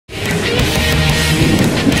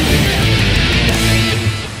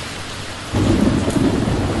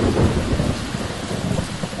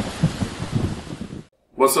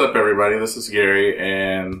What's up, everybody? This is Gary,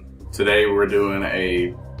 and today we're doing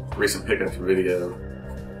a recent pickups video.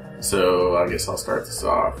 So I guess I'll start this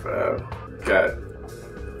off. Got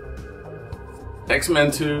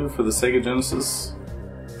X-Men 2 for the Sega Genesis.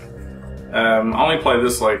 I only played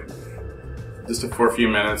this just for a few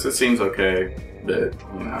minutes. It seems okay, but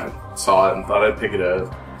you know, I saw it and thought I'd pick it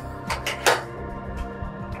up.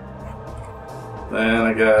 Then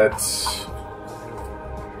I got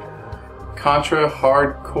Contra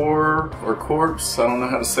Hardcore or Corpse, I don't know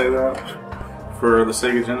how to say that, for the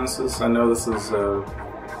Sega Genesis. I know this is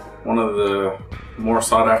one of the more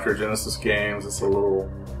sought after Genesis games. It's a little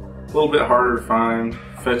bit harder to find,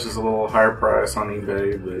 fetches a little higher price on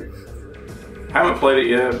eBay, but I haven't played it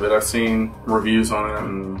yet, but I've seen reviews on it,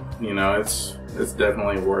 and you know, it's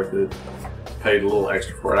definitely worth it. Paid a little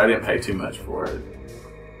extra for it. I didn't pay too much for it,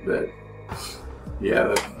 but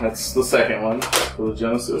yeah, that's the second one for the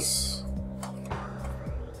Genesis.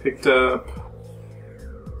 Picked up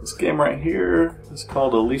this game right here. It's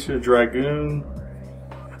called Alisia Dragoon.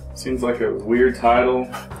 Seems like a weird title.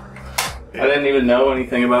 I didn't even know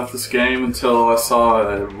anything about this game until I saw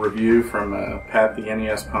a review from Pat the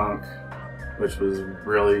NES Punk, which was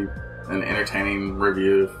really an entertaining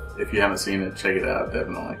review. If you haven't seen it, check it out,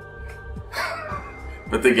 definitely.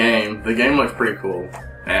 But the game looks pretty cool.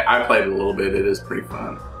 I played it a little bit. It is pretty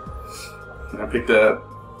fun. And I picked up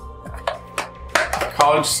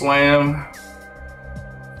College Slam,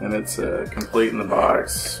 and it's complete in the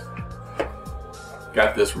box.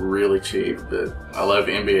 Got this really cheap, but I love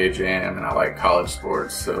NBA Jam and I like college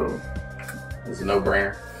sports, so it's a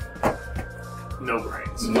no-brainer. No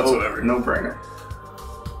brains whatsoever. No-brainer.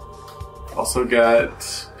 Also got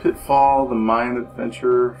Pitfall, the Mayan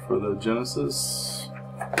adventure for the Genesis.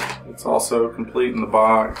 It's also complete in the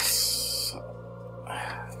box.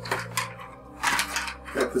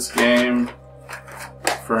 Got this game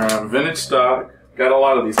from Vintage Stock. Got a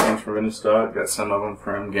lot of these games from Vintage Stock. Got some of them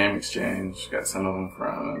from Game Exchange. Got some of them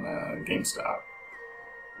from GameStop.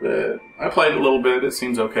 But I played a little bit. It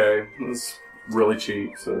seems okay. It was really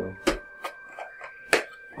cheap, so.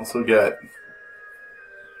 Also got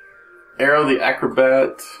Aero the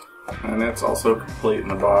Acrobat, and it's also complete in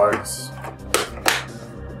the box.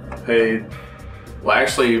 Paid. Well,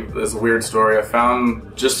 actually, it's a weird story. I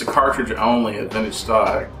found just a cartridge only at Vintage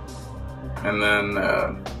Stock, and then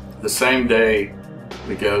the same day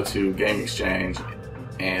we go to Game Exchange,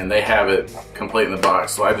 and they have it complete in the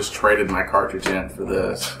box. So I just traded my cartridge in for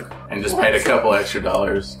this, and just paid a couple extra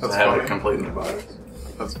dollars to have it complete in the box.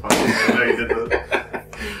 That's funny. I know you did that.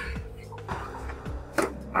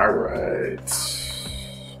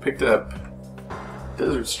 Alright. Picked up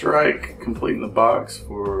Desert Strike, complete in the box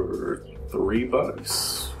for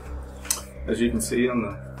 $3. As you can see on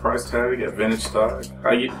the price tag at Vintage Stock.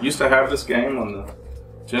 I used to have this game on the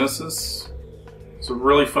Genesis. It's a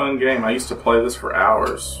really fun game. I used to play this for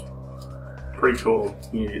hours. Pretty cool.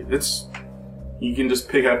 You can just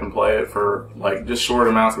pick up and play it for like just short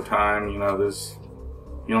amounts of time. You know,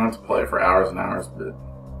 you don't have to play it for hours and hours, but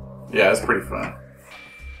yeah, it's pretty fun.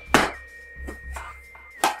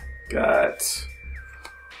 Got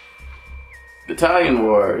Battalion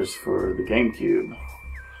Wars for the Gamecube.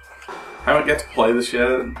 I haven't got to play this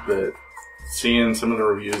yet, but seeing some of the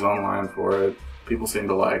reviews online for it, people seem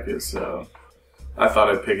to like it, so I thought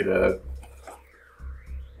I'd pick it up.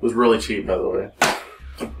 It was really cheap, by the way.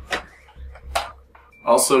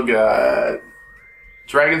 Also got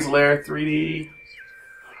Dragon's Lair 3D.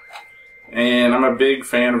 And I'm a big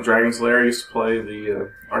fan of Dragon's Lair. I used to play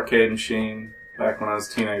the arcade machine back when I was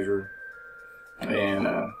a teenager. And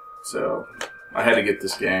so I had to get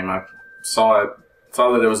this game. I saw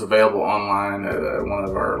that it was available online at one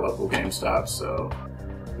of our local GameStops, so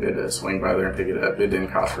we had to swing by there and pick it up. It didn't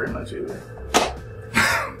cost very much either.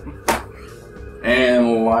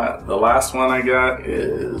 And the last one I got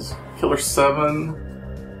is Killer 7.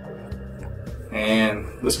 And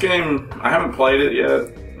this game, I haven't played it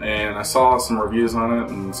yet, and I saw some reviews on it,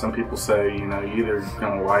 and some people say, you know, you're either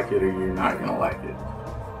gonna like it or you're not gonna like it.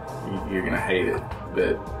 You're gonna hate it,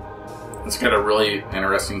 but it's got a really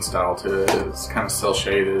interesting style to it. It's kind of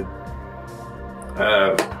cel-shaded.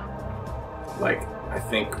 Like, I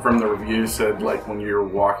think from the review said, like, when you're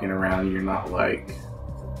walking around, you're not, like,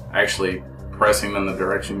 actually pressing in the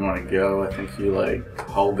direction you want to go. I think you, like,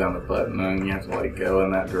 hold down the button and you have to, like, go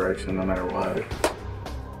in that direction no matter what.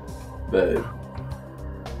 But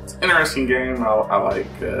it's an interesting game. I like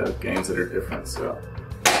games that are different, so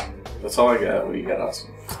that's all I got. What do you got,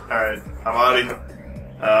 Austin? Alright, I'm Auddy.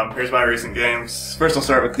 Here's my recent games. First I'll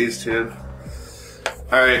start with these two.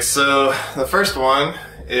 Alright, so the first one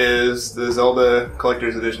is the Zelda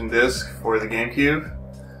Collector's Edition disc for the Gamecube.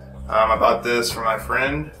 I bought this from my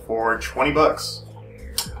friend for 20 bucks.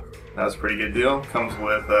 That was a pretty good deal. Comes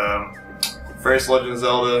with first Legend of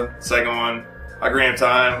Zelda, second one, Ocarina of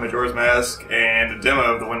Time, Majora's Mask, and a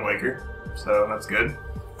demo of the Wind Waker. So that's good.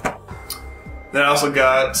 Then I also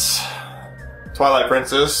got Twilight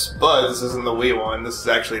Princess, but this isn't the Wii one. This is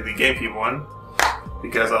actually the GameCube one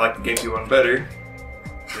because I like the GameCube one better.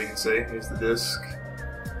 As you can see, here's the disc.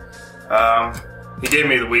 He gave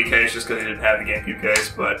me the Wii case just because he didn't have the GameCube case,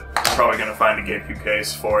 but I'm probably going to find a GameCube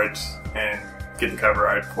case for it and get the cover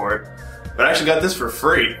art for it. But I actually got this for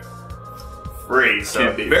free. Free,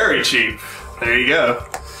 so very cheap. There you go.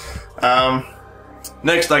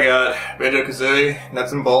 Next I got Banjo Kazooie,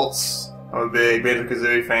 nuts and bolts. I'm a big Banjo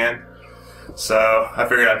Kazooie fan, so I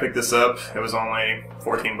figured I'd pick this up. It was only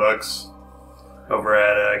 14 bucks over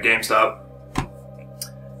at GameStop.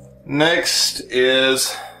 Next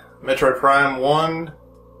is Metroid Prime 1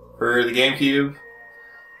 for the GameCube,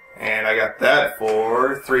 and I got that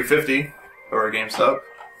for $3.50 over at GameStop.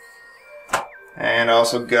 And I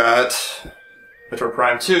also got Metroid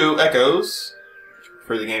Prime 2 Echoes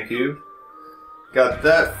for the GameCube. Got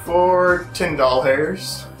that for $10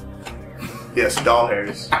 hairs. Yes, doll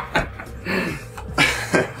hairs.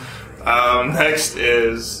 Next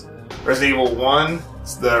is Resident Evil 1.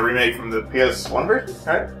 It's the remake from the PS1 version,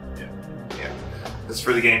 right? Yeah. This is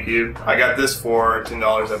for the GameCube. I got this for $10,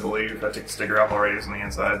 I believe. I took the sticker off already. It's on the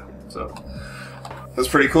inside, so that's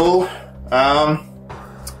pretty cool.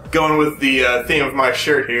 Going with the theme of my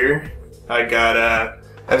shirt here, I got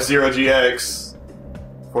F-Zero GX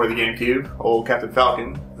for the GameCube. Old Captain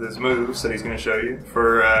Falcon, his moves that he's going to show you,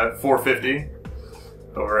 for $4.50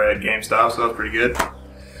 over at GameStop, so that's pretty good.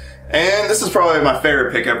 And this is probably my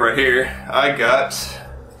favorite pickup right here. I got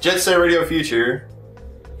Jet Set Radio Future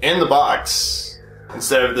in the box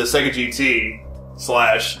instead of the Sega GT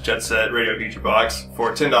 / Jet Set Radio Future box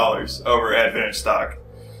for $10 over at Vintage Stock.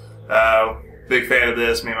 Big fan of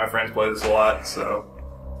this. Me and my friends play this a lot, so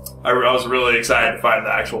I was really excited to find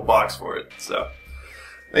the actual box for it. So,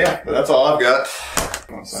 but yeah, but that's all I've got.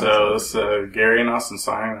 So this is Gary and Austin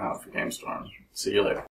signing out for GameStorm. See you later.